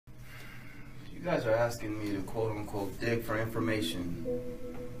You guys are asking me to quote-unquote dig for information.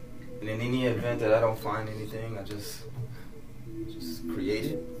 And in any event that I don't find anything, I just create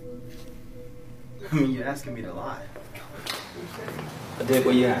it. I mean, you're asking me to lie. I did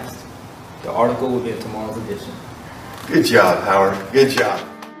what you asked. The article will be in tomorrow's edition. Good job, Howard. Good job.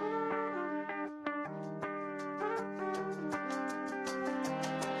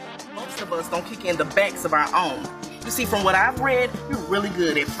 Most of us don't kick in the backs of our own. You see, from what I've read, you're really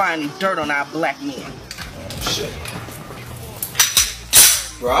good at finding dirt on our black men. Shit.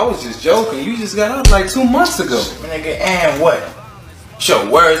 Bro, I was just joking. You just got out like 2 months ago. Nigga, and what? Sure,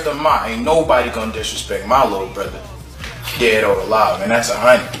 where's the ma? Ain't nobody gonna disrespect my little brother. Dead or alive, and that's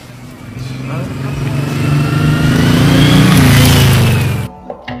 100.